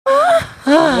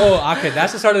Oh, okay.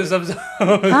 That's the start of this episode.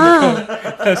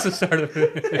 That's the start of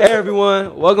it. Hey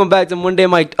everyone, welcome back to Monday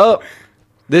Mic'd Up.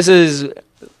 This is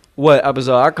what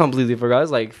episode? I completely forgot.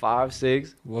 It's like 5,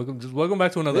 6. Welcome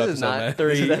back to another This is episode, not man. 3.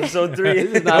 This is episode 3.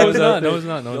 This is No, not it's episode not. No, 3. it's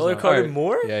not. No, You it's only not. recorded Alright.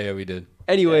 more? Yeah, we did.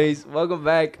 Anyways, welcome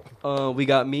back. We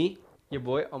got me, your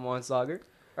boy, Amon Sagar.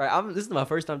 All right, this is my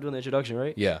first time doing the introduction,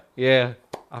 right? Yeah. Yeah,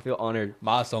 I feel honored.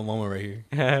 Milestone moment right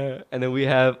here. And then we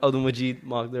have Abdul Majid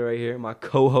Magda right here, my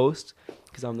co-host,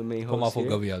 because I'm the main Put my host full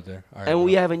here. gubby out there. All right, And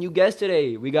we bro. have a new guest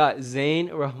today. We got Zain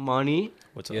Rahmani.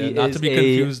 What's up? Yeah, he not is to be a-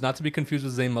 confused. Not to be confused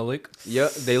with Zayn Malik.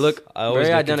 Yep, they look I always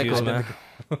very get identical.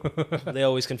 confused, man. They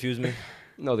always confuse me.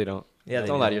 No, they don't. Yeah, they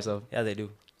Don't do. lie to yourself. Yeah, they do.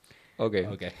 Okay.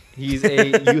 Okay. He's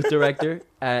a youth director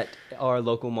at our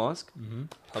local mosque. Mm-hmm.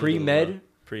 Pre-med,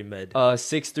 Pre-med.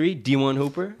 6'3", D1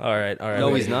 Hooper. All right.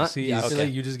 No, he's not. See, I feel Okay.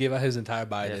 like you just gave out his entire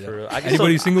bio. Yeah, there. for real. I can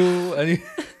Anybody still- single? Any?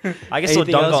 I can still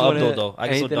Anything dunk else you on wanna- Abdul, though. I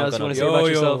can still anything else dunk you on wanna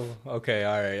say Abdul. about yourself? Okay,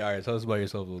 all right. Tell us about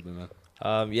yourself a little bit,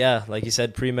 man. Yeah, like you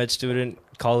said, pre-med student,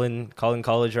 calling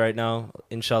college right now.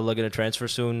 Inshallah, going to transfer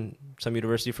soon. Some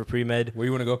university for pre-med. Where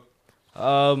you want to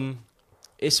go?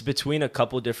 It's between a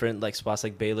couple different like spots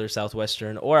like Baylor,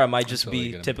 Southwestern, or I might just totally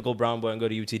be get it. typical brown boy and go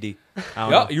to UTD. I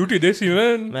Yeah, don't know. UTD,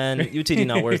 man. Man, UTD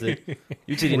not worth it.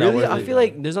 UTD not Really? worth I it. feel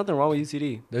like there's nothing wrong with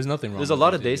UCD. There's nothing wrong. There's a with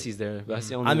lot of UTD. Daisies there. That's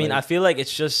the only, I mean, I like, feel like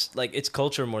it's just like it's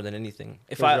culture more than anything.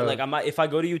 If For I sure. like, if I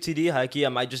go to UTD, hikey, I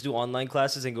might just do online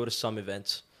classes and go to some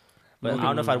events. But I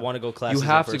don't know if I'd want to go classes. you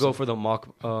have to go for the mock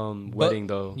wedding,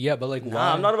 though. Yeah, but like, why?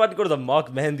 Nah, I'm not about to go to the mock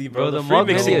Mendy, bro. Bro, the free mock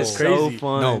mixing Mendy is is crazy. so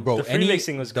fun. No, bro. The free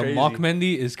mixing was the crazy. mock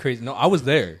Mendy is crazy. No, I was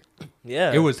there.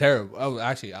 Yeah, It was terrible. Oh,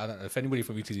 actually, I don't know if anybody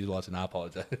from UTD is watching. I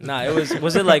apologize. Nah, it was.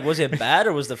 Was it bad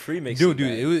or was the free mixing? Dude,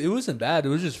 bad? it wasn't bad. It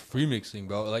was just free mixing,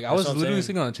 bro. Like I That's was what I'm literally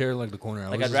saying. sitting on a chair in like the corner. I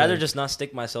Like was I'd rather like, just not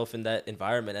stick myself in that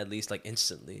environment at least like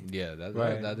instantly. Yeah, that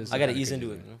Right. that is. I gotta kinda ease crazy,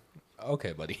 into it. man. You know?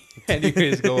 Okay, buddy.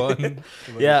 Anyways, go on.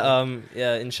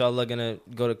 Yeah, inshallah gonna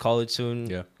go to college soon.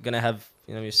 Yeah. Gonna have,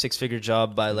 a 6-figure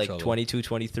job by like Inshallah. 22,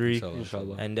 23 Inshallah.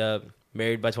 Inshallah. and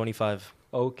married by 25.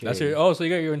 Okay. That's your. Oh, so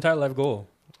you got your entire life goal.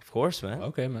 Of course, man.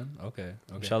 Okay, man. Okay.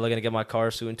 Inshallah gonna get my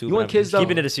car soon too. You but want I'm kids, though?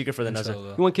 keeping it a secret for the nazar.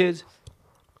 Inshallah. You want kids?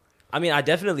 I mean, I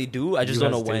definitely do. I just You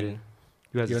don't know hesitated. when.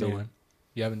 You guys You don't know say when.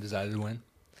 You haven't decided when.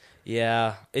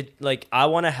 Yeah, I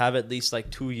want to have at least like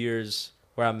 2 years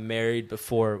where I'm married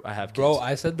before I have kids. Bro,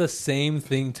 I said the same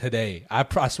thing today. I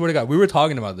swear to God, we were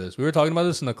talking about this. We were talking about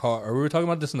this in the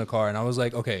car, and I was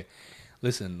like, okay,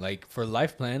 listen, like for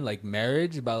life plan, like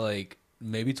marriage about like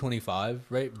maybe 25,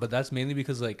 right? But that's mainly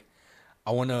because like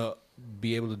I want to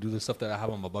be able to do the stuff that I have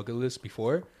on my bucket list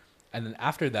before, and then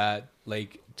after that,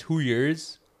 like 2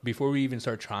 years before we even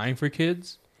start trying for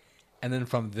kids. And then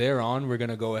from there on, we're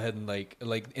gonna go ahead and like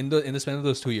in the span of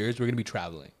those 2 years, we're gonna be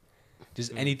traveling,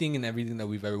 just anything and everything that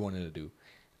we've ever wanted to do.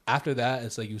 After that,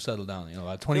 it's like you settle down. At I feel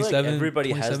like 27,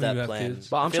 everybody has 27, you that have plan. kids.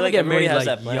 But I'm I feel trying to like get everybody married, has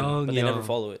like, that plan, young, but they never young.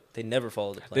 follow it. They never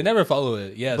follow the plan. They never follow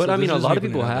it. Yeah, But so I mean, this a is lot of me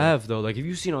people putting it out have, though. Like, if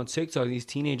you've seen on TikTok, these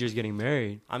teenagers getting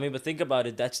married. I mean, but think about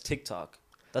it. That's TikTok.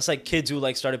 That's like kids who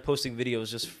like started posting videos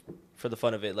just for the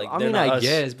fun of it. Like, I they're mean, not I us.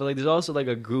 guess, but like, there's also like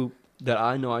a group that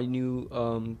I know. I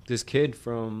knew this kid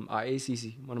from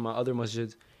IACC, one of my other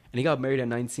masjids, and he got married at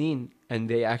 19, and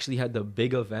they actually had the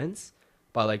big events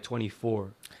by like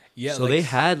 24. Yeah, so like, they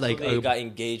had So like they got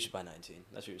engaged by 19.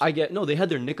 That's what you're saying. they had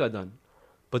their nikah done,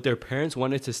 but their parents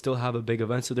wanted to still have a big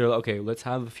event, so they're like, okay, let's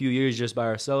have a few years just by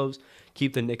ourselves,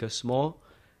 keep the nikah small,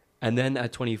 and then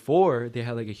at 24 they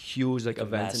had like a huge like A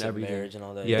events and massive everything. marriage and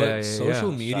all that. Yeah, but yeah,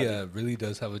 social yeah. media really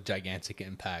does have a gigantic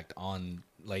impact on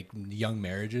like young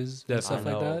marriages and That's- stuff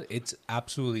I like know. that. It's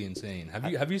absolutely insane.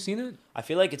 Have you seen it? I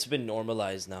feel like it's been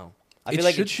normalized now. I It feel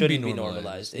like it should be shouldn't be normalized.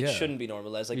 normalized. It Yeah. shouldn't be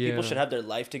normalized. Like Yeah. people should have their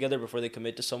life together before they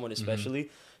commit to someone, Mm-hmm. especially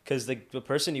because the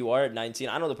person you are at 19.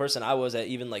 I know the person I was at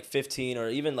even like 15 or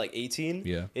even like 18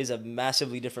 Yeah. is a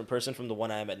massively different person from the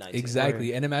one I am at 19.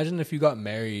 Exactly. And imagine if you got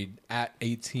married at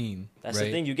 18. That's right?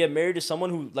 the thing. You get married to someone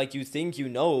who like you think you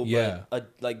know, Yeah. but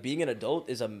like being an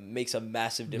adult makes a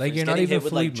massive difference. Like, you're not Getting even hit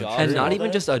with like fully jobs mature. And not all even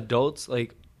that. just adults,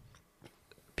 like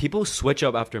people switch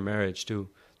up after marriage too.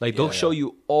 Like they'll Yeah, show yeah.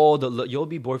 you all the you'll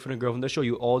be boyfriend and girlfriend. They'll show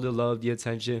you all the love, the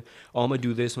attention. Oh, I'm gonna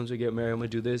do this once we get married. I'm gonna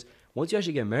do this. Once you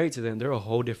actually get married to them, they're a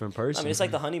whole different person. I mean, it's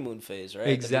like the honeymoon phase, right?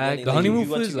 Exactly. The Like, honeymoon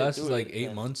once phase you get lasts through like it, 8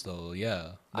 then- months though.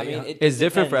 Yeah. I mean, it It's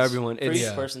different for depends everyone. For It's-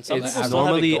 each person. Some it's people still have it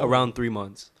normally going. around 3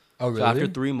 months. Oh really? So after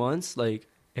 3 months, like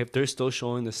if they're still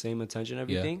showing the same attention, and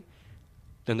everything,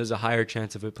 then there's a higher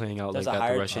chance of it playing out There's like a that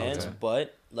the higher rest chance, of the time.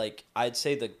 but like I'd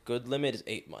say the good limit is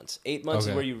 8 months. 8 months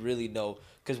Okay. is where you really know,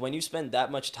 Because when you spend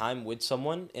that much time with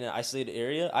someone in an isolated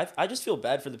area, I just feel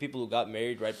bad for the people who got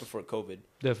married right before COVID.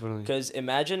 Definitely. Because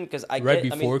imagine, because Right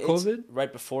before COVID?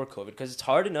 Right before COVID. Because it's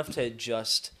hard enough to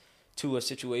adjust to a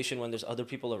situation when there's other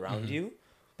people around you.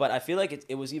 But I feel like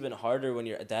it was even harder when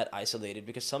you're that isolated,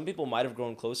 because some people might have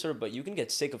grown closer, but you can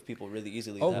get sick of people really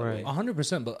easily that way.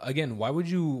 100%. But again, why would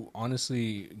you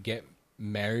honestly get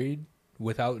married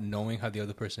without knowing how the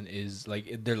other person is,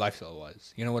 like, their lifestyle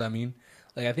wise? You know what I mean?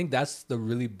 Like, I think that's the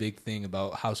really big thing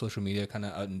about how social media kind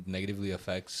of negatively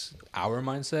affects our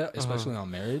mindset, especially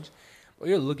on marriage. But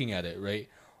you're looking at it, right?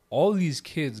 All these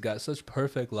kids got such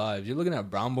perfect lives. You're looking at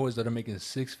brown boys that are making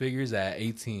 6 figures at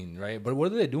 18, right? But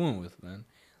what are they doing with, man?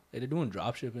 Like, they're doing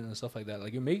drop shipping and stuff like that.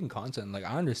 Like, you're making content. Like,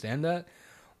 I understand that,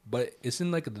 but it's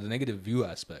in, like, the negative view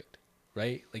aspect,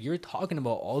 right? Like, you're talking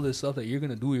about all this stuff that you're going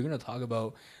to do. You're going to talk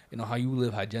about, you know, how you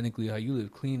live hygienically, how you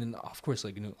live clean. And, of course,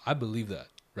 like, you know, I believe that.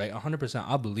 Right, 100%.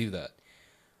 I believe that,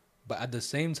 but at the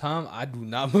same time, I do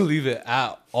not believe it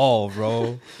at all,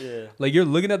 bro. Yeah, like, you're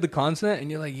looking at the content and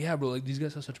you're like, yeah, bro. Like, these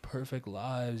guys have such perfect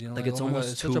lives, you know. Like, it's it's almost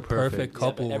almost such too a perfect perfect.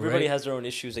 couple. but everybody right? has their own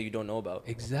issues that you don't know about.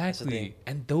 Exactly,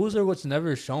 and those are what's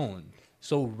never shown.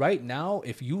 So right now,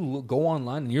 if you go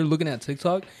online and you're looking at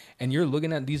TikTok and you're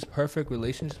looking at these perfect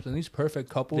relationships and these perfect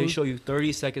couples, They show you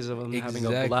 30 seconds of them having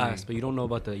a blast, but you don't know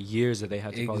about the years that they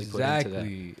had to probably put into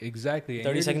that. Exactly.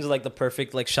 30 seconds of like the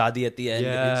perfect like shadi at the end,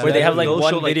 Yeah. where they have like They'll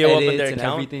show, one like, video up in edits their and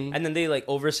account, everything. and then they like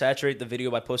oversaturate the video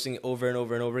by posting it over and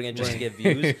over and over again just to get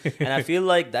views. And I feel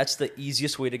like that's the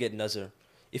easiest way to get nazar.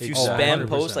 If you spam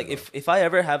post, like if I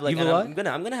ever have like, and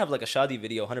I'm gonna have like a shadi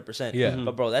video 100%. Yeah.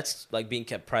 But bro, that's like being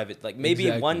kept private. Like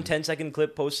maybe one 10-second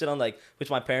clip posted on like, which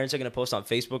my parents are gonna post on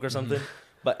Facebook or something.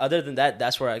 But other than that,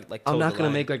 that's where I like. I'm not gonna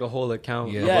make like a whole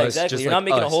account. Yeah, exactly. Just You're like not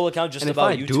making us. a whole account just and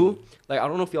about if I YouTube. do, like, I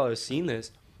don't know if y'all have seen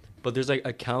this, but there's like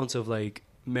accounts of like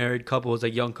married couples,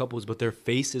 like young couples, but their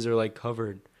faces are like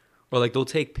covered, or like they'll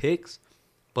take pics,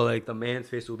 but like the man's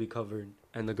face will be covered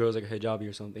and the girl's like a hijabi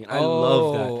or something. I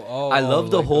love that. I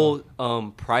love the like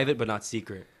whole private but not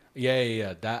secret.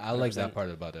 Yeah. That I like that part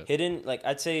about it. Hidden, like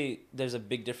I'd say, there's a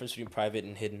big difference between private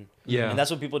and hidden. Yeah, and that's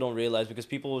what people don't realize, because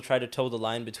people will try to toe the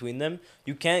line between them.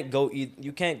 You can't go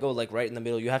like right in the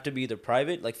middle. You have to be either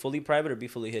private, like fully private, or be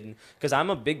fully hidden. Because I'm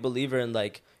a big believer in,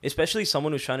 like, especially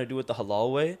someone who's trying to do it the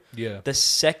halal way. Yeah. The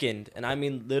second, and I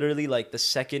mean literally like the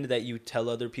second that you tell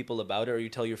other people about it, or you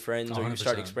tell your friends, or you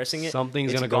start 100%. expressing it,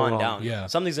 something's it's gonna go wrong. down. Yeah.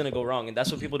 Something's gonna go wrong, and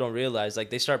that's what people don't realize.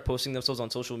 Like, they start posting themselves on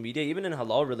social media, even in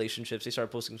halal relationships. They start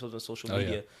posting themselves on social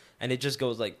media, and it just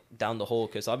goes like down the hole.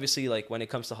 Because obviously, like when it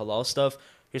comes to halal stuff,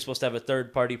 you're supposed to have a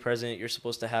third party present. You're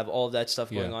supposed to have all of that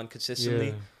stuff going on consistently.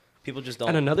 Yeah. People just don't.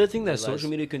 And another thing that realize. social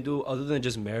media can do, other than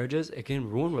just marriages, it can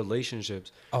ruin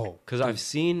relationships. Oh, Because I've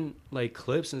seen like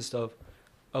clips and stuff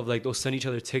of like they'll send each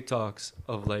other TikToks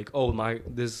of like, oh,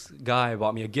 this guy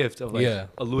bought me a gift of like a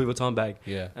Louis Vuitton bag.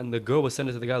 Yeah. And the girl would send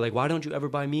it to the guy like, why don't you ever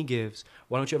buy me gifts?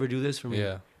 Why don't you ever do this for me?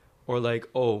 Yeah. Or like,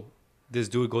 oh, this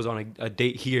dude goes on a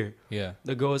date here. Yeah.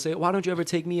 The girl would say, why don't you ever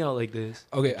take me out like this?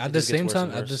 Okay, at It the just gets same worse time,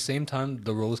 and worse.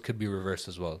 the roles could be reversed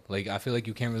as well. Like, I feel like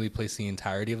you can't really place the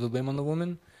entirety of the blame on the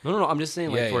woman. No. I'm just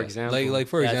saying, like, for example. Like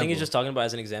for example. I think he's just talking about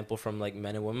as an example from like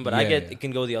men and women, but Yeah, I get yeah. it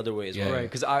can go the other way as Yeah. well. Right,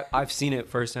 because I've seen it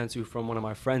firsthand too from one of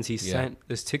my friends. He sent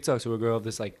this TikTok to a girl of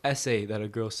this like essay that a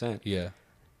girl sent. Yeah.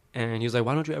 And he was like,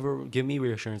 why don't you ever give me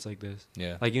reassurance like this?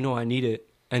 Yeah. Like, you know, I need it.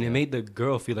 And it made the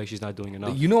girl feel like she's not doing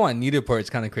enough. You know, I need it part. It's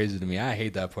kind of crazy to me. I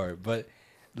hate that part, but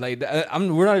like,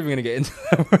 we're not even gonna get into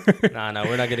that part. Nah,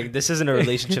 we're not getting. This isn't a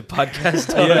relationship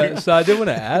podcast. Yeah. So I did want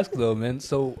to ask though, man.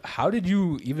 So how did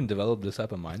you even develop this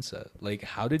type of mindset? Like,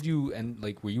 how did you, and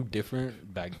like, were you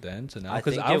different back then to now? I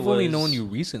Because think I've it only was- known you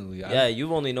recently. Yeah,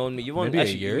 you've only known me. You only Maybe a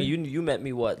actually, year? You met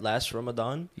me what, last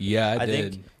Ramadan? Yeah, I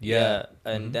think. did. Yeah.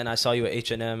 And then I saw you at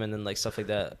H&M and then like stuff like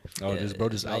that. Oh, Yeah, this bro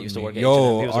just I out used to me. work at Yo,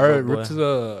 H&M. He was a our broke rip to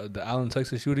boy. the Allen,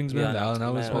 Texas shootings, man. Yeah, The Allen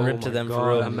Ellis man, one. rip to them my for God,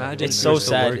 real. imagine It's if so you're still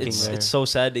sad. working It's there. so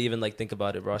sad to even like think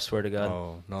about it, bro. I swear to God.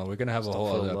 Oh no, we're gonna have a whole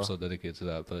other Astaghfirullah. episode dedicated to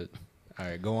that. But all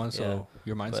right, go on. So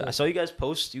your But mindset. I saw you guys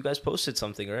post. You guys posted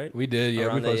something, right? We did. Yeah, we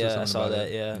Around that, posted yeah, I something saw about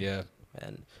that, it. yeah.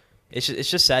 And it's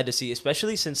just sad to see,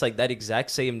 especially since like that exact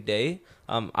same day,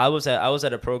 I was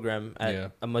at a program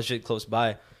at a masjid close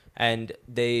by, and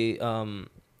they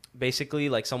basically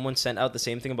like someone sent out the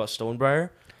same thing about Stonebriar.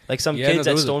 Like some kids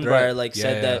at Stonebriar like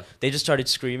said that they just started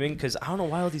screaming because I don't know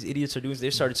why all these idiots are doing this. They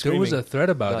started screaming. There was a threat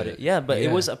about it. Yeah, but it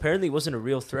was apparently it wasn't a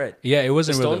real threat. Yeah, it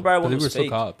wasn't The real. Stonebriar one They was were still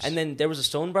fake. cops. And then there was a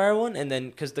Stonebriar one, and then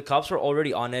because the cops were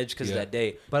already on edge because of that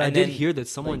day. But and I did then, hear that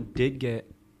someone did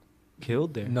get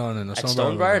killed there. No. At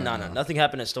Stonebriar? No, nothing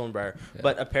happened at Stonebriar. Yeah.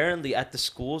 But apparently at the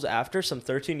schools after, some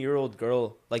 13-year-old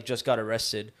girl like just got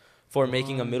arrested for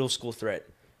making a middle school threat.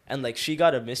 and like she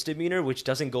got a misdemeanor, which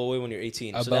doesn't go away when you're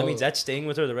 18. So that means that's staying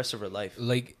with her the rest of her life.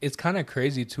 Like, it's kind of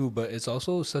crazy too, but it's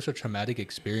also such a traumatic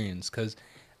experience because,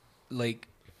 like,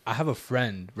 I have a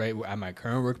friend right at my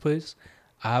current workplace.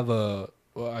 I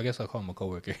guess I'll call him a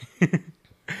coworker.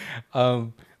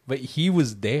 But he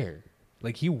was there.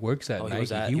 Like, he works at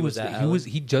Nike.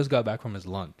 He just got back from his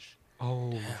lunch.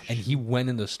 Oh, and he went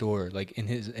in the store, like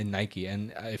in Nike.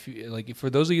 And if you, like,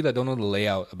 for those of you that don't know the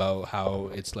layout about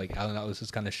how it's like Allen Atlas is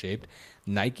kind of shaped,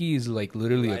 Nike is like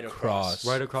literally right across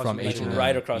from H&M.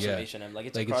 Right across from H&M. Like,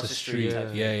 it's across the street.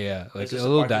 Yeah. Like it's a just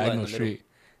little parking lot in diagonal the middle. street.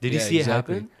 did you see it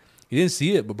happen? You didn't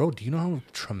see it, but bro, do you know how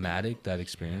traumatic that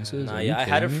experience is? Nah, yeah, I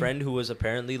had a friend who was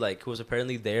apparently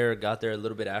there, got there a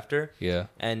little bit after. Yeah.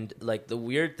 And like the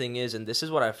weird thing is, and this is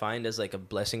what I find as like a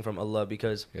blessing from Allah,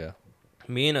 because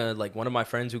me and like one of my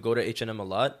friends who go to H&M a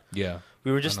lot,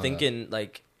 we were just thinking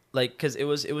like because it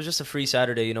was just a free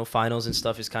Saturday, you know, finals and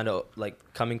stuff is kind of like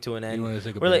coming to an end.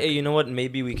 We're like, hey, you know what,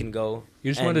 maybe we can go.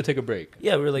 You just wanted to take a break.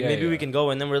 Yeah, we were like, maybe we can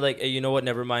go. And then we're like, hey, you know what,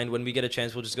 never mind, when we get a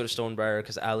chance we'll just go to Stonebriar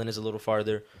because Allen is a little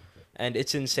farther. And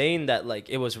it's insane that like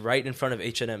it was right in front of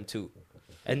H&M too.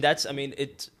 And that's, I mean,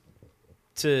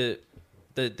 the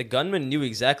gunman knew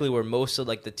exactly where most of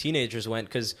like the teenagers went,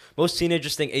 because most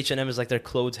teenagers think H&M is like their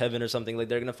clothes heaven or something. Like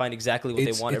they're gonna find exactly what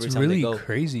they want every time they go. It's really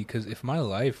crazy because if my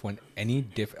life went any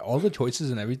different, all the choices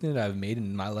and everything that I've made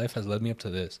in my life has led me up to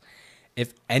this.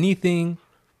 If anything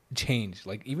changed,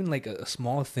 like even like a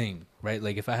small thing, right?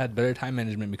 Like if I had better time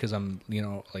management because I'm, you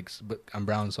know, like, but I'm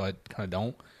brown, so I kind of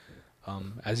don't.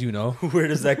 As you know, where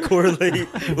does that correlate,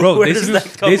 bro?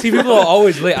 They see people are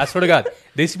always late. I swear to God,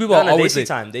 they see people are always late.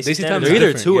 Desi time. They're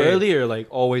either too early or like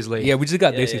always late. Yeah, we just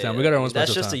got Desi time. We got our own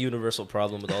special time. That's just a universal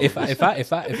problem with all of us.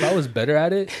 If I was better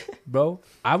at it, bro,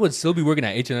 I would still be working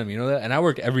at H&M. You know that, and I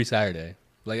work every Saturday.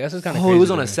 Like that's just kind of. Oh, it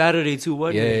was on a Saturday too,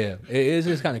 wasn't it? Yeah. It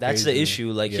is kind of. That's the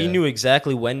issue. Like he knew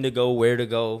exactly when to go, where to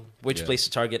go, which place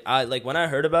to target. I like when I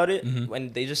heard about it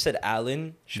when they just said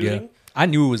Allen shooting. Yeah. I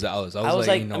knew it was Alice. I was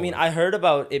like, you know, I mean, I heard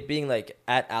about it being like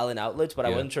at Allen outlets, but I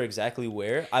wasn't sure exactly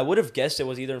where. I would have guessed it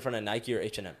was either in front of Nike or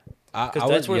H&M, because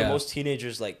that's where most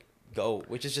teenagers like go,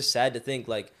 which is just sad to think.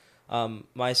 Like,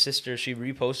 my sister, she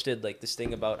reposted like this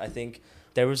thing about, I think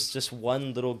there was just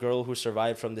one little girl who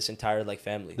survived from this entire like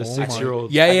family. The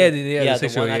 6-year-old. Yeah. I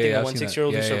think the one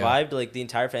 6-year-old who survived, like the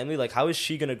entire family. Like, how is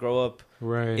she gonna grow up in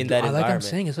that environment? Like I'm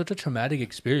saying, it's such a traumatic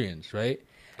experience, right?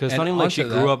 Because it's not even like she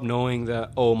grew up knowing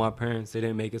that, oh, my parents, they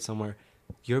didn't make it somewhere.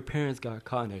 Your parents got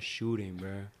caught in a shooting, bro.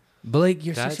 But like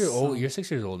you're 6 years old. You're 6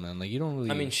 years old, man. Like you don't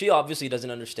really. I mean, she obviously doesn't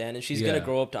understand, and she's gonna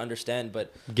grow up to understand.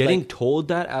 But getting told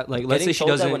that, like, let's say she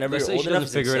doesn't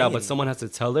figure it out, but someone has to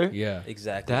tell her. Yeah,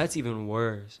 exactly. That's even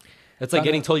worse. It's like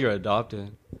getting told you're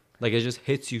adopted. Like it just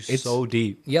hits you so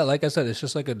deep. Yeah, like I said, it's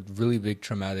just like a really big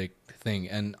traumatic thing.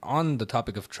 And on the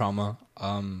topic of trauma,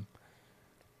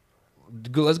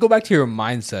 let's go back to your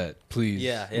mindset, please.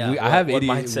 Yeah. I have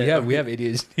ADHD. We have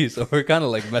ADHD, so we're kind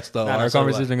of like messed up. Our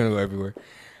conversation is gonna go everywhere.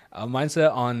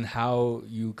 Mindset on how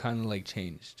you kind of like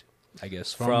changed, I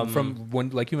guess, from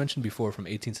when, like you mentioned before, from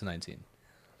 18 to 19.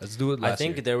 Let's do it last year. I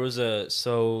think there was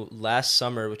last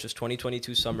summer, which was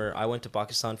 2022 summer, I went to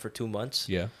Pakistan for 2 months.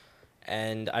 Yeah.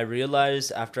 And I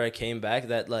realized after I came back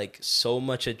that like so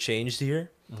much had changed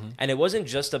here. Mm-hmm. And it wasn't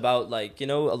just about like, you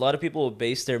know, a lot of people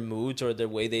base their moods or their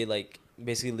way they like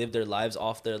basically live their lives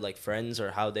off their like friends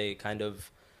or how they kind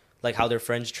of like how their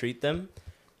friends treat them.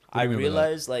 I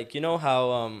realized like, you know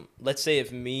how let's say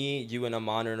if me, you and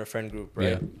Aman are in a friend group,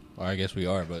 right? Yeah. Or I guess we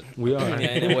are, but we are.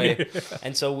 Yeah, in a way.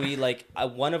 And so we like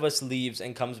one of us leaves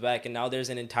and comes back, and now there's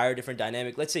an entire different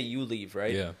dynamic. Let's say you leave,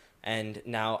 right? Yeah. And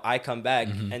now I come back,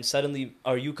 and suddenly,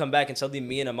 or you come back, and suddenly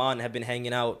me and Aman have been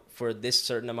hanging out for this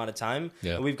certain amount of time.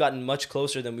 Yeah. And we've gotten much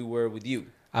closer than we were with you.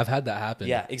 I've had that happen.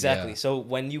 Yeah, exactly. Yeah. So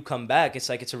when you come back, it's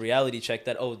like it's a reality check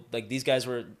that, oh, like these guys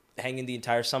were hanging the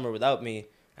entire summer without me.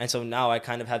 And so now I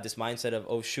kind of have this mindset of,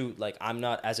 oh, shoot, like I'm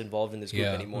not as involved in this group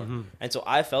anymore. Mm-hmm. And so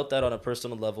I felt that on a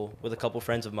personal level with a couple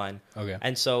friends of mine. Okay.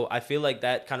 And so I feel like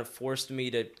that kind of forced me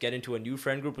to get into a new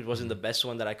friend group, which wasn't the best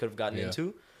one that I could have gotten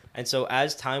into. And so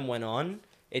as time went on,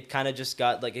 it kind of just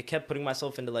got like, I kept putting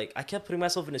myself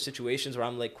into situations where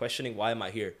I'm like questioning, why am I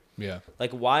here? Yeah.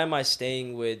 Like, why am I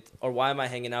staying with, or why am I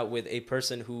hanging out with a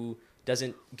person who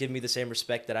doesn't give me the same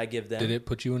respect that I give them? Did it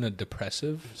put you in a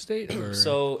depressive state? Or?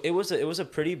 So it was a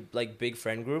pretty like big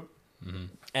friend group. Mm-hmm.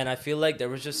 And I feel like there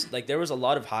was a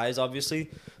lot of highs, obviously.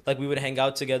 Like we would hang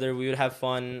out together, we would have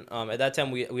fun. At that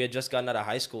time we had just gotten out of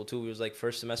high school too. It was like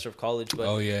first semester of college,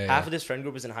 but half of this friend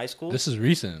group is in high school. This is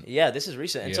recent. Yeah, this is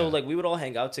recent. And so like we would all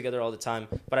hang out together all the time.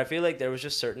 But I feel like there was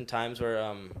just certain times where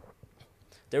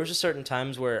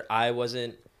I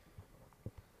wasn't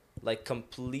like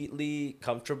completely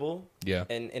comfortable. Yeah.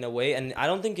 And in a way, and I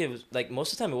don't think it was like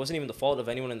most of the time it wasn't even the fault of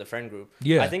anyone in the friend group.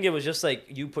 Yeah. I think it was just like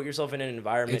you put yourself in an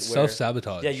environment It's where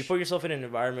self-sabotage. yeah, you put yourself in an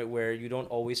environment where you don't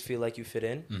always feel like you fit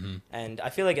in. And I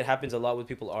feel like it happens a lot with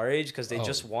people our age because they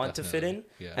just want to fit in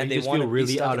and they they just want feel to really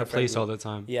be stuck out in a of friend place group. all the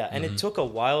time. Yeah, and it took a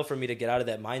while for me to get out of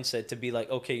that mindset to be like,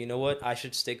 okay, you know what? I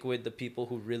should stick with the people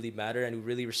who really matter and who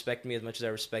really respect me as much as I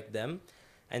respect them.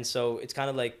 And so it's kind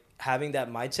of like having that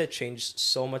mindset changed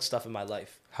so much stuff in my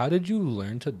life. How did you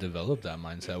learn to develop that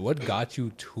mindset? What got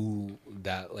you to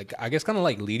that, like, I guess kind of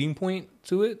like leading point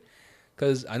to it?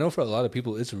 Because I know for a lot of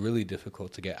people, it's really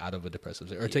difficult to get out of a depressive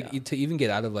state or to even get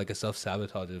out of like a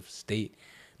self-sabotative state.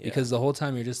 Because the whole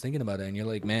time you're just thinking about it and you're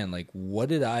like, man, like, what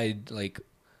did I, like,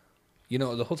 you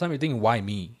know, the whole time you're thinking, why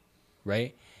me?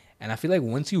 Right? And I feel like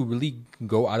once you really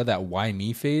go out of that why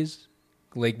me phase,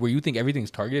 like where you think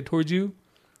everything's targeted towards you,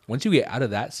 once you get out of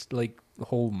that, like,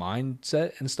 whole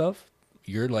mindset and stuff,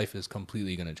 your life is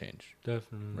completely going to change.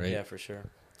 Definitely. Right? Yeah, for sure.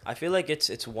 I feel like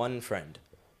it's one friend.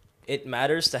 It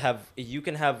matters to have, you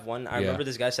can have one. I remember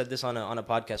this guy said this on a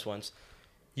podcast once.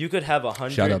 You could have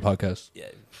 100. Shout out podcast. Yeah.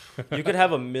 You could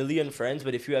have 1,000,000 friends,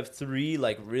 but if you have 3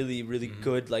 like really, really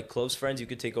good, like close friends, you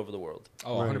could take over the world.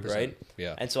 Oh, 100%. Right?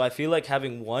 Yeah. And so I feel like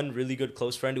having one really good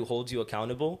close friend who holds you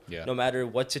accountable, no matter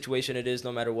what situation it is,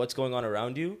 no matter what's going on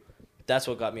around you, that's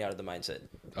what got me out of the mindset.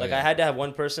 Like I had to have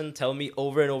one person tell me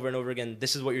over and over and over again,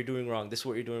 this is what you're doing wrong. This is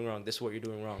what you're doing wrong. This is what you're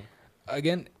doing wrong.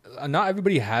 Again, not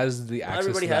everybody has the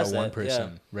access to that one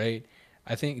person, right?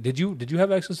 I think did you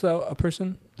have access to a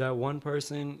person? That one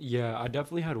person, yeah, I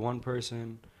definitely had one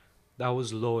person that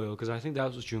was loyal because I think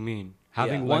that's what you mean.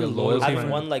 Having one like loyal having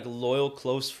friend. one like loyal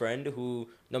close friend who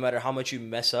no matter how much you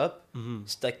mess up,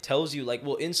 like tells you like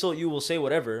will insult you, will say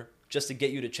whatever just to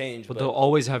get you to change. But they'll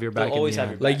always have your back. They'll always have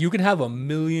your back. Like you can have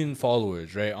 1,000,000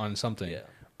 followers, right, on something. Yeah.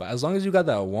 But as long as you got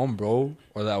that one bro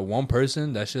or that one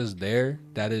person that's just there,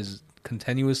 that is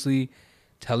continuously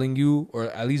telling you, or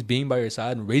at least being by your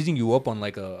side and raising you up on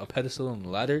like a pedestal on the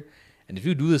ladder, and if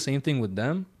you do the same thing with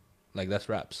them, like that's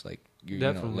raps. Like you're,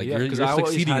 Definitely, you know, like because you're I always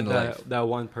succeeding had in life. that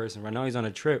one person. Right now he's on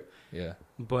a trip. Yeah,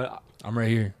 but I'm right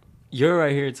here. You're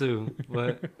right here too.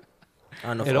 But I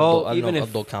don't know if it all, I don't even know if if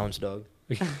Abdul counts, dog.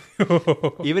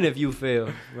 even if you fail,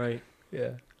 right?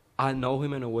 Yeah, I know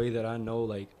him in a way that I know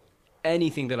like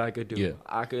anything that I could do. Yeah.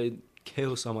 I could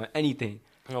kill someone, anything.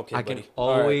 Okay, I buddy. can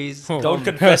always Don't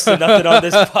confess to nothing on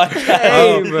this podcast.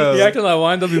 Hey, bro. You acting like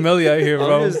YNW Melly out here,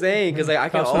 bro. I'm just saying because like I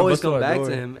can Cops gonna always bust our come back door.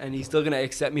 to him and he's still gonna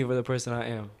accept me for the person I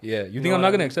am. Yeah, you think know I'm what not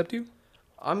I gonna mean? accept you?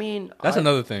 I mean, That's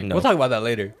another thing. No. We'll talk about that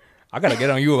later. I gotta get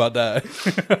on you about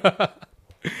that.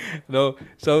 No,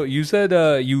 so you said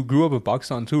you grew up in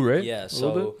Pakistan too, right? Yeah, A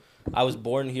little so I was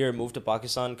born here, moved to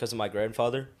Pakistan because of my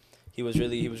grandfather. He was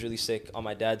really sick on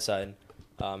my dad's side,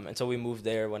 and so we moved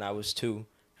there when I was 2.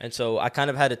 And so I kind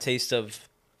of had a taste of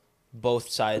both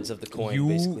sides of the coin.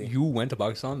 Basically, You went to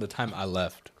Pakistan the time I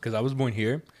left because I was born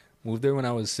here, moved there when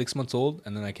I was 6 months old,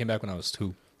 and then I came back when I was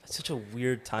 2. that's such a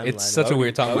weird timeline. It's such Why a would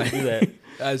weird you- why would timeline. you do that?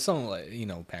 It's something like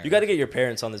parents. You got to get your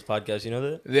parents on this podcast. You know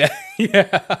that? Yeah,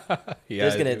 yeah.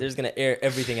 They're just gonna air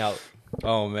everything out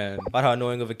Oh man. about how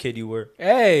annoying of a kid you were.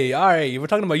 Hey, all right. We're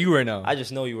talking about you right now. I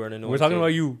just know you were an annoying. We're talking kid.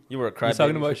 about you. You were a We're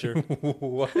talking crybaby about for sure.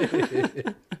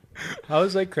 What? How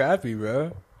is that crappy,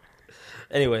 bro?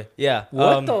 Anyway, yeah.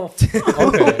 What the? Okay.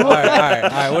 All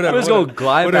right. Whatever. I'm just gonna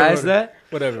glide past that.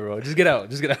 Whatever, bro. Just get out.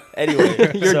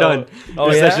 Anyway, You're so- done. Oh,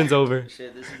 Your yeah? session's over.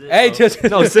 Shit, this is it. Hey, Oh. just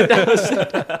No, sit down. All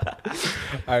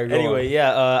right, go Anyway, on.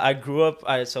 yeah, I grew up.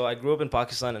 I grew up in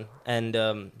Pakistan,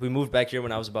 and we moved back here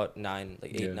when I was about 9,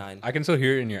 like 8, Yeah. 9. I can still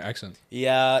hear it in your accent.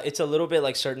 Yeah, it's a little bit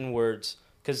like certain words,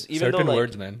 because even Certain though like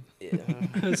words, man.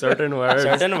 Certain words.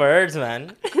 certain words,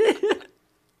 man.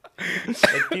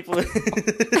 Like people.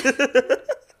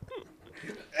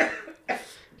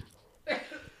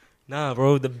 Nah,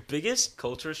 bro. The biggest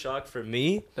culture shock for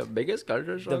me, The biggest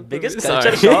culture shock. the biggest Sorry.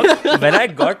 culture shock when I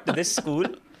got to this school.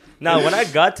 Now, when I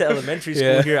got to elementary school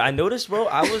Yeah. here, I noticed, bro,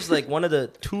 I was like one of the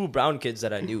 2 brown kids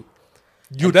that I knew.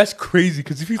 Yo, that's crazy.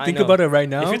 Because if you I think know. about it right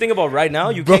now, If you think about right now,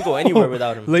 you bro, can't go anywhere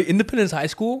without him. Like Independence High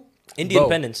School, Indian bro.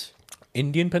 Independence.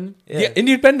 Indian Pendant. Yeah. Yeah,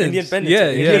 Indian Pendants. Indian Pendants. Yeah,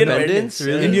 Indian yeah. Independence,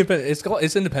 really? Indian Pendants.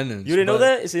 It's Independence. You didn't know but-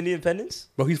 that? It's Indian Independence?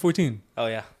 Bro, he's 14. Oh,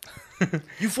 yeah.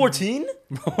 You 14?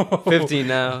 15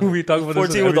 now. We talk about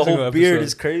this 14 in with every a whole single beard episode.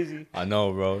 is crazy. I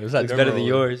know, bro. It's that It's better than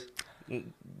yours.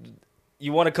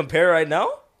 You want to compare right now?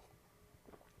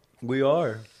 We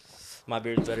are. My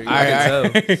beard's better. You All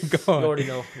right. Go on. already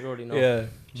know. You already know. Yeah,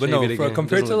 but Shave no, it again.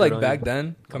 compared Doesn't to look like good on back you.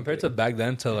 then, compared to back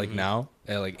then to like now,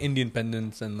 like Indian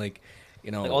pendants and like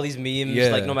Like all these memes, Yeah.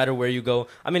 like no matter where you go.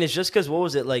 I mean, it's just because what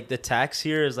was it like? The tax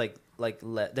here is like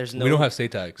there's no. We don't have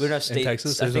state tax. We don't have in state.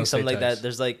 Texas. I There's think no something state like tax. that.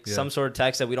 There's like Yeah. some sort of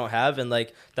tax that we don't have, and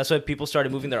like that's why people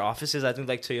started moving their offices. I think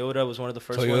like Toyota was one of the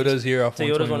first. Toyota's ones. here. Off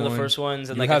Toyota's one of the 121. first ones,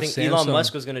 and You like I have think Elon Samsung.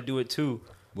 Musk was gonna do it too,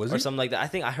 Was or he? something like that. I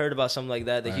think I heard about something like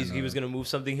that I he know. was gonna move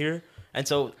something here, and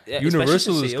so especially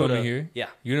Universal since is Toyota- coming here. Yeah,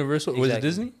 Universal was it exactly.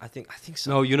 Disney? I think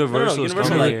so. No, Universal is Universal,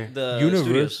 coming like here. the Universal.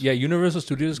 studios. Yeah, Universal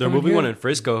Studios. They're coming moving here. one in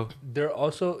Frisco. They're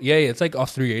also yeah, it's like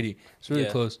off 380. It's really Yeah.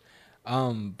 close.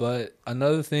 But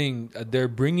another thing, they're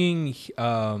bringing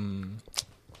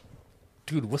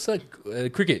dude, what's that?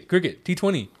 Cricket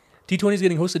T20. T20 is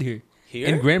getting hosted here Here?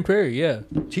 in Grand Prairie. Yeah,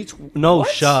 No What?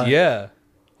 shot. yeah,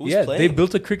 Who's yeah. playing? They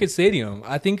built a cricket stadium.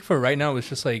 I think for right now, it's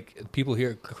just like people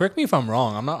here. Correct me if I'm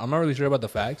wrong. I'm not really sure about the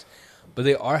facts, but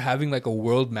they are having like a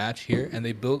world match here, and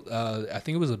they built. I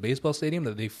think it was a baseball stadium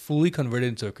that they fully converted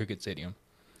into a cricket stadium.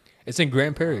 It's in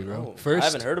Grand Prairie, bro. Oh, I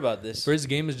haven't heard about this. First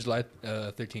game is July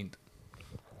 13th.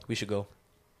 We should go.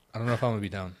 I don't know if I'm gonna be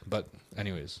down, but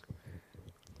anyways,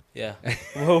 Yeah.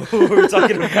 What were we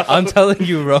talking about? I'm telling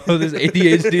you, bro, this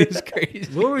ADHD is crazy.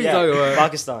 What were you Yeah, talking about?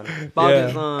 Pakistan.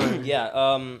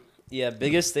 Pakistan. Yeah,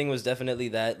 biggest thing was definitely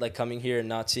that, like coming here and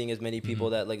not seeing as many people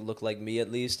that like look like me at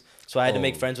least. So I had to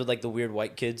make Oh. friends with like the weird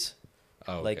white kids,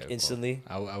 Oh, like okay, instantly.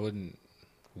 well, I wouldn't.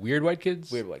 Weird white kids.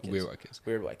 Weird white kids. Weird white kids.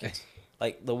 Weird white kids,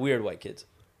 like the weird white kids,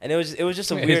 and it was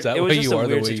just a Is weird. that It was why just you a are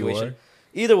the weird way you situation. are?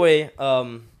 Either way,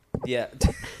 yeah.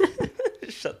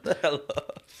 Shut the hell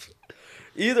up.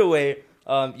 Either way,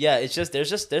 yeah, it's just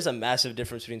there's a massive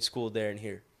difference between school there and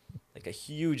here, like a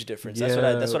huge difference. That's what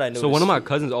I noticed. So one of my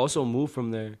cousins also moved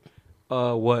from there.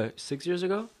 6 years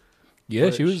ago? Yeah,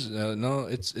 But she was. No,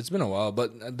 it's been a while,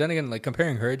 but then again, like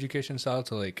comparing her education style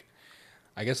to like,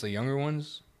 I guess the younger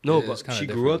ones. No, it's but kinda she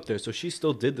grew different. up there, so she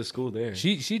still did the school there.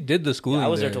 She did the schooling. Yeah, I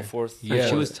was there till fourth. Yeah. And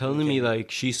she was telling me like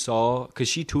she saw, because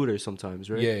she tutors sometimes,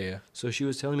 right? Yeah. So she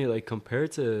was telling me like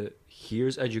compared to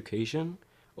here's education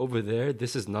over there,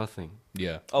 this is nothing.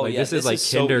 Yeah. Oh Like, yeah, this is like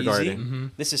so kindergarten. easy. Mm-hmm.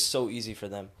 This is so easy for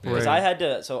them Yeah. because Right. I had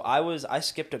to. So I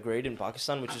skipped a grade in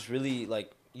Pakistan, which is really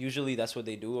like usually that's what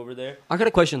they do over there. I got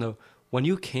a question though. When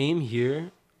you came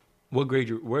here, what grade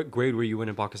were you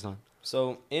in Pakistan?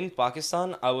 So in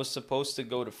Pakistan, I was supposed to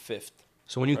go to fifth.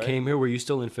 So when you Right. came here, were you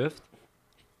still in fifth?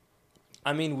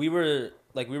 I mean, we were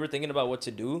thinking about what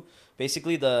to do.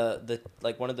 Basically, the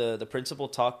one of the principal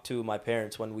talked to my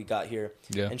parents when we got here,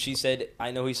 Yeah. and she said,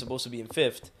 "I know he's supposed to be in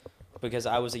fifth, because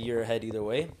I was a year ahead either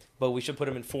way, but we should put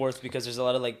him in fourth because there's a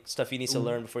lot of like stuff he needs to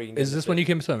learn before he can." Get Is to this when fifth."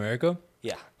 you came to America?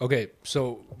 Yeah. Okay,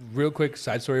 so real quick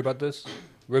side story about this.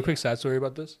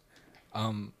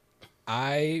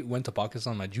 I went to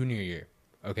Pakistan my junior year.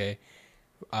 Okay,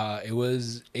 it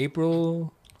was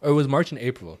March and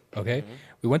April. Okay,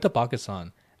 we went to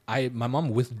Pakistan. My mom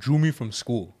withdrew me from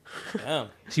school. Yeah.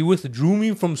 She withdrew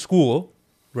me from school,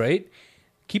 right?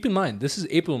 Keep in mind, this is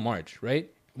April, March, right?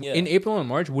 Yeah. In April and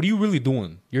March, what are you really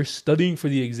doing? You're studying for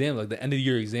the exam, like the end of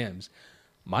year exams.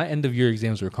 My end of year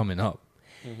exams were coming up.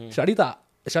 Shadi thought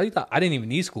I didn't even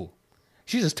need school.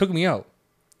 She just took me out.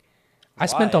 I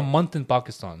spent a Why? month in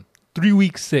Pakistan, 3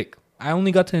 weeks sick. I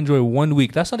only got to enjoy 1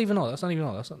 week. That's not even all.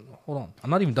 Hold on. I'm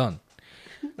not even done.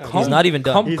 He's not even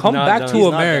done. He's Come not back done. to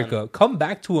He's not America. done. Come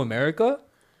back to America,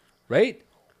 right?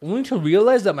 Only to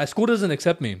realize that my school doesn't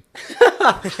accept me.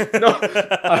 I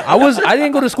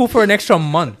didn't go to school for an extra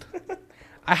month.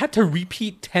 I had to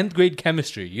repeat 10th grade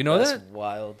chemistry. You know That's that?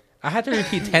 wild. I had to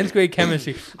repeat 10th grade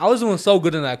chemistry. I was doing so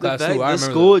good in that class too. I the remember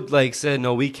school that. like said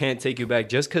no, we can't take you back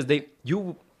just because the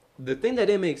thing that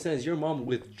didn't make sense. Your mom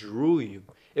withdrew you.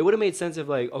 It would have made sense if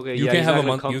like okay, You yeah, can't he's have not a gonna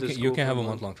month. come You to can school have for a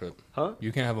month long trip. Huh?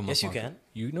 You can have a month. Yes, you long can. trip.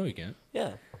 You know you can.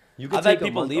 Yeah. You I've take had a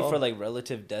people month leave off. for like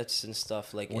relative debts and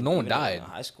stuff. Like, Well, no one even in died.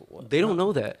 high school. What? They don't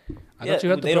know that. I Yeah, thought you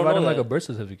had to they don't provide know them like a that. birth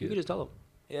You certificate. can just tell them.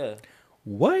 Yeah.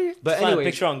 What? But Find a anyway,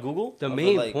 picture on Google. the of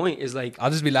main like, point is like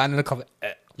I'll just be lying in the cover.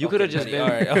 you Okay, could have just buddy. been. All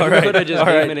right, You all right, could have just all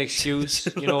gave right. him an excuse.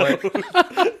 You know what?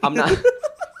 I'm not.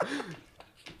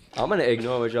 I'm gonna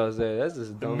ignore what y'all say. That's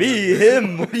just dumb. Me,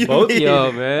 him. What do you Both of mean?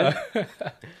 y'all, man.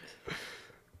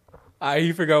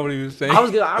 He forgot what he was saying.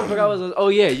 I forgot. Oh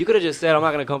yeah, you could have just said I'm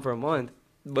not gonna come for a month,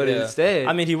 but Yeah. instead,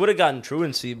 I mean, he would have gotten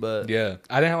truancy, but Yeah,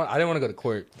 I didn't want to go to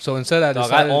court. So instead, I dog,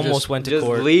 decided I to almost just, went to just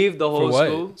court. leave the whole what?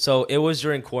 school. So it was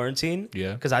during quarantine.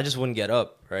 Yeah. Because I just wouldn't get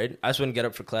up. Right. I just wouldn't get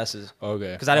up for classes.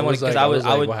 Okay. Because I didn't want to. Because I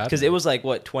would. Because Because it was like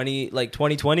what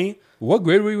 2020. What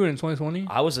grade were you in 2020?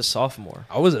 I was a sophomore.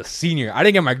 I was a senior. I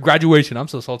didn't get my graduation. I'm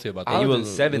so salty about that. I you was a in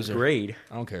seventh loser. grade.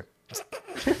 I don't care.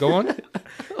 Go on.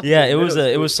 Yeah, it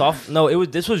was soft. No, it was.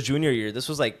 This was junior year. This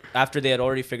was like after they had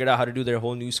already figured out how to do their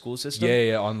whole new school system.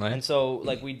 Yeah, online. And so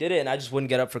like we did it, and I just wouldn't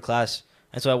get up for class.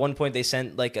 And so at one point they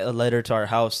sent like a letter to our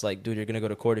house, like, dude, you're gonna go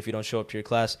to court if you don't show up to your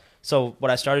class. So what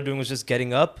I started doing was just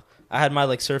getting up. I had my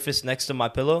like Surface next to my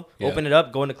pillow, open it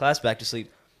up, go into class, back to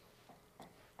sleep.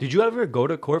 Did you ever go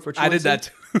to court for truancy? I did that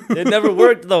too. It never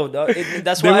worked though.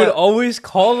 That's why they would always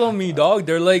call on me, dog.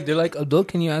 They're like, Abdul,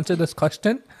 can you answer this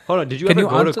question? Hold on, did you ever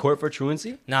go to court for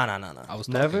truancy? No. I was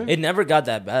never. It never got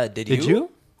that bad. Did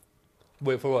you?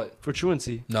 Wait, for what? For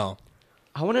truancy? No.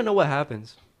 I want to know what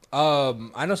happens.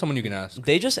 I know someone you can ask.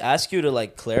 They just ask you to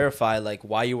like clarify like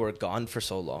why you were gone for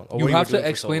so long. Or you what have you were to doing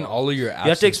explain for so long. all of your absences. You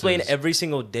have to explain every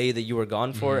single day that you were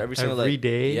gone for. Every single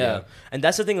day. Yeah. And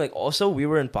that's the thing. Like, also, we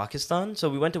were in Pakistan, so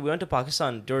we went to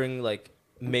Pakistan during like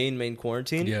main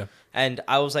quarantine. Yeah. And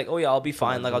I was like, oh yeah, I'll be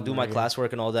fine. Like, I'll do my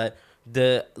classwork and all that.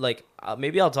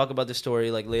 Maybe I'll talk about this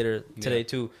story like later today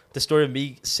too. The story of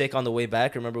me sick on the way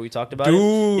back. Remember we talked about it?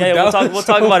 Yeah, we'll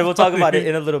talk about it. We'll talk about it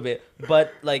in a little bit.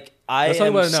 But like I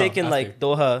am sick in like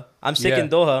Doha. I'm sick in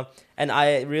Doha, and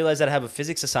I realized that I have a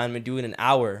physics assignment due in an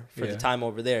hour for the time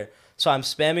over there. So I'm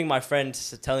spamming my friend,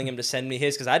 telling him to send me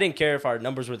his because I didn't care if our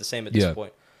numbers were the same at this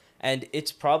point. And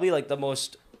it's probably like the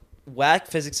most whack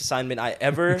physics assignment I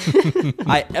ever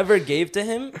gave to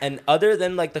him. And other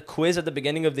than like the quiz at the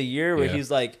beginning of the year where he's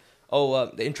like,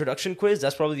 the introduction quiz,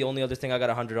 that's probably the only other thing I got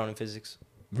 100 on in physics.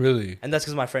 Really? And that's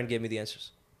because my friend gave me the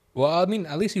answers. Well, I mean,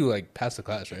 at least you like passed the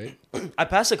class, right? I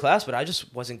passed the class, but I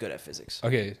just wasn't good at physics.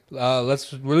 Okay,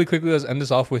 let's end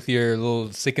this off with your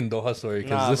little sick in Doha story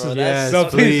because this is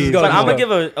please. But I'm gonna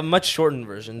give a much shortened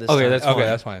version this time.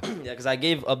 That's fine. Yeah, because I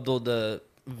gave Abdul the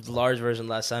large version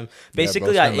last time.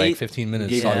 Basically, I ate like 15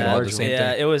 minutes talking about the same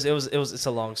thing. Yeah, it's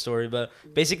a long story, but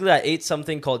basically, I ate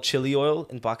something called chili oil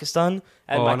in Pakistan,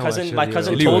 and my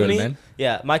cousin told me,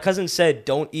 my cousin said,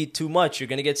 "Don't eat too much, you're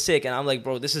gonna get sick." And I'm like,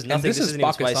 "Bro, this is nothing. This isn't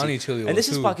even spicy." Chili oil and this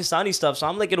is Pakistani stuff, so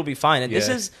I'm like, "It'll be fine." And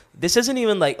this isn't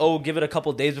even like, "Oh, give it a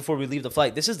couple days before we leave the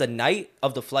flight." This is the night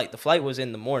of the flight. The flight was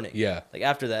in the morning. Yeah, like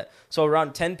after that. So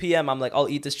around 10 p.m., I'm like, "I'll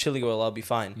eat this chili oil. I'll be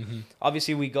fine." Mm-hmm.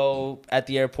 Obviously, we go at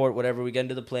the airport, whatever. We get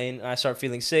into the plane, and I start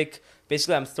feeling sick.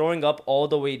 Basically, I'm throwing up all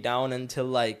the way down until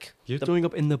like... You're throwing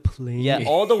up in the plane? Yeah,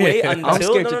 all the way until... I'm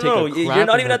scared to take a crap. You're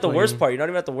not even at the worst part. You're not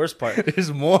even at the worst part. There's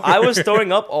more. I was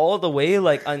throwing up all the way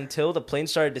like until the plane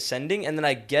started descending, and then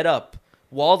I get up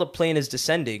while the plane is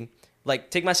descending,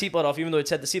 like take my seatbelt off even though it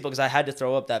said the seatbelt because I had to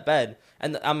throw up that bad.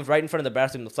 And I'm right in front of the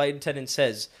bathroom. The flight attendant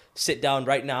says, "Sit down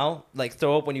right now. Like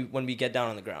throw up when we get down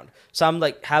on the ground." So I'm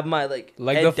like have my like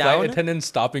head the down. flight attendant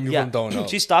stopping you from throwing up.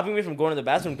 She's stopping me from going to the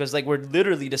bathroom because like we're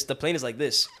literally just the plane is like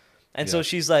this. And so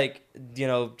she's like,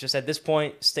 just at this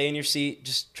point, stay in your seat.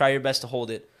 Just try your best to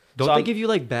hold it. Don't they give you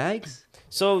like bags?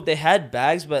 So they had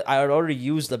bags, but I had already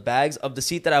used the bags of the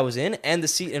seat that I was in and the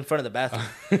seat in front of the bathroom.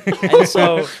 And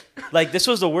so, like, this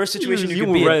was the worst situation you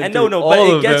could be in. And but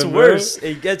it gets worse.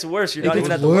 It gets worse. You're not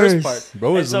even at the worst part.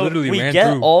 Bro, it's literally we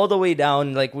get all the way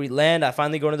down. Like, we land. I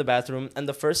finally go into the bathroom. And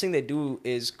the first thing they do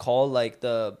is call, like,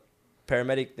 the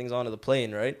paramedic things onto the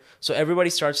plane, right? So everybody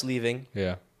starts leaving.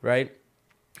 Yeah. Right?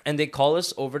 And they call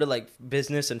us over to, like,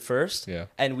 business and first. Yeah.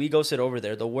 And we go sit over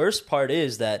there. The worst part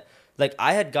is that... Like,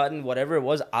 I had gotten whatever it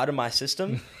was out of my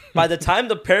system. By the time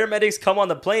the paramedics come on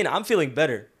the plane, I'm feeling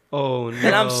better. Oh, no.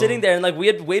 And I'm sitting there, and, like, we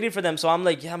had waited for them. So I'm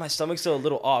like, yeah, my stomach's still a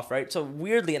little off, right? So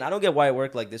weirdly, and I don't get why it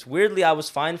worked like this. Weirdly, I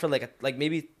was fine for, like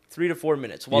maybe 3 to 4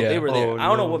 minutes while they were there. I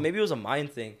don't know what. Maybe it was a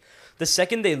mind thing. The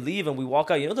second they leave and we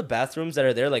walk out, you know the bathrooms that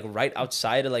are there, like, right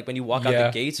outside of, like, when you walk out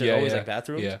the gates, there's always, like,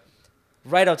 bathrooms? Yeah.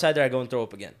 Right outside there, I go and throw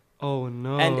up again. Oh,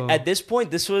 no. And at this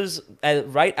point, this was...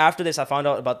 right after this, I found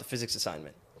out about the physics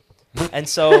assignment. And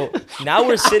so now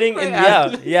we're sitting in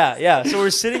So we're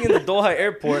sitting in the Doha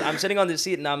airport. I'm sitting on the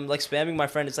seat and I'm like spamming my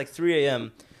friend. It's like 3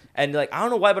 a.m. And like I don't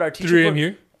know why, but our teacher 3 a.m.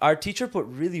 here. Our teacher put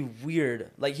really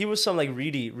weird. Like he was some like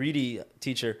reedy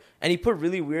teacher, and he put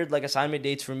really weird like assignment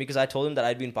dates for me because I told him that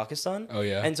I'd be in Pakistan. Oh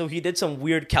yeah. And so he did some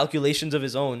weird calculations of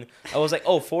his own. I was like,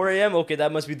 4 a.m. Okay,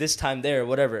 that must be this time there,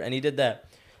 whatever. And he did that.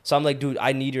 So I'm like, dude,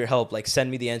 I need your help. Like, send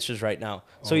me the answers right now.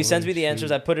 So he sends me the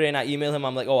answers. I put it in. I email him.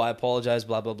 I'm like, I apologize,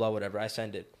 blah, blah, blah, whatever. I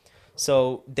send it.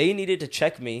 So they needed to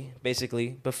check me,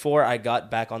 basically, before I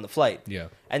got back on the flight. Yeah.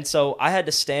 And so I had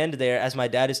to stand there as my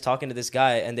dad is talking to this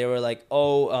guy. And they were like,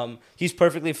 he's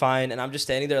perfectly fine. And I'm just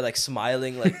standing there, like,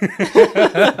 smiling, like,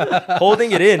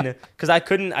 holding it in. Because I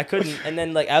couldn't. And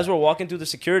then, like, as we're walking through the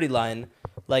security line...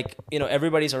 Like,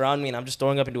 everybody's around me and I'm just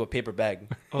throwing up into a paper bag.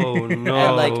 Oh, no.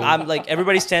 And, like, I'm, like,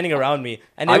 everybody's standing around me.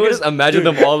 And I could just imagine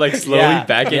them all, like, slowly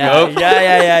backing up.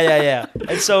 Yeah.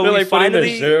 And so we like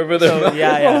finally... over their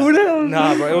Oh, no.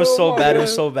 Nah, bro, it was so bad. It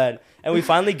was so bad. And we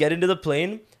finally get into the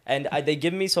plane and they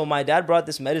give me... So my dad brought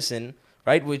this medicine,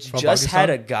 right, which from just Pakistan? Had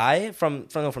a guy from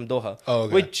Doha. Oh,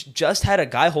 okay. Which just had a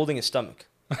guy holding his stomach.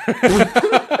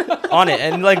 on it,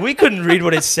 and like we couldn't read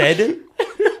what it said.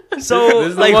 So This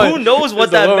is the like, one. who knows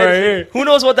what This is the that one right medicine, here. who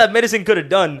knows what that medicine could have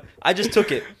done? I just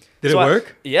took it. Did So it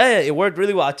work? Yeah, it worked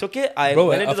really well. I took it. I Bro,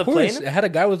 went into of the course, plane. it had a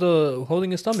guy with a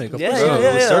holding his stomach. Of Yeah, course. Bro,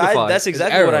 it was certified. that's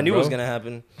exactly It's what I arrow, knew was bro. gonna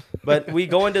happen. But we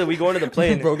go into the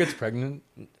plane. Bro gets pregnant.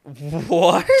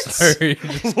 What? Sorry,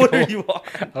 just What go are on. you on?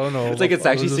 I don't know. It's like it's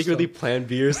What actually was this secretly stuff? Plan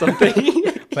B or something.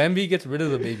 Plan B gets rid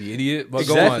of the baby, idiot. But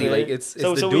Exactly. go on. Like it's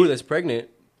So- the so dude we- that's pregnant.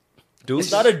 Dude,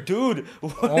 It's not a dude. Oh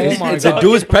my it's a God.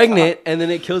 dude's pregnant, and then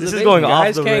it kills This the is baby. going off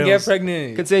Guys the can't rails. get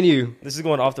pregnant. Continue. This is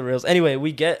going off the rails. Anyway,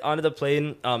 we get onto the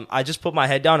plane. I just put my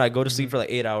head down. I go to sleep for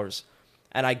like 8 hours,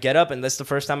 and I get up, and that's the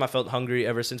first time I felt hungry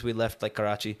ever since we left like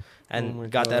Karachi, and Oh my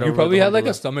got God. that. You over probably with had like a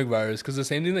alhamdulillah. stomach virus because the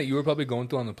same thing that you were probably going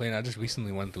through on the plane. I just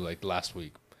recently went through like last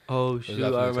week. Oh shoot, I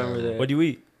absolutely remember terrible. that. What do you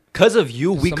eat? Because of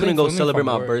you, we Something couldn't go from celebrate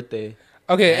my work. birthday.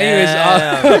 Okay, anyways,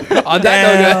 Damn. on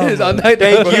that note, guys, on that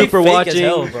Thank note, you for Fake as watching.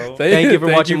 hell, bro. Thank you for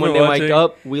watching you for Monday watching. Mike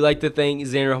Up. We like to thank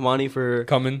Zain Rahmani for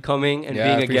coming. coming and Yeah, I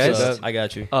being a appreciate guest. that. I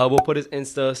got you. We'll put his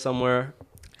Insta somewhere.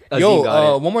 Azim Yo,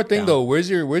 got it. one more thing Down. though. Where's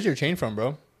your chain from,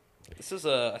 bro? This is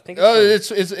I think Oh, it's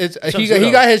it's from he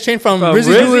Zudo. got his chain from From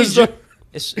Rizzy Rizzy Jewelers. Ju-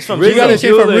 it's from He got his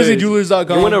chain from Jewelers.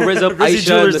 RizzyJewelers.com. You want to rizz up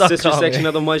Aisha in the sister RizzyJewelers.com, section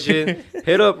of the masjid?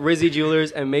 Hit up Rizzy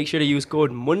Jewelers and make sure to use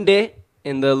code Monday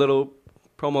in the little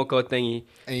promo code thingy.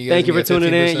 And guys Thank you can for get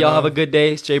tuning in. 15% Y'all have a off. good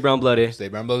day. Stay brown blooded. Stay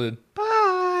brown blooded.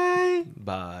 Bye.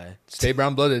 Bye. Stay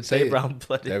brown blooded. Stay Say it. brown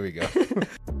blooded. There we go.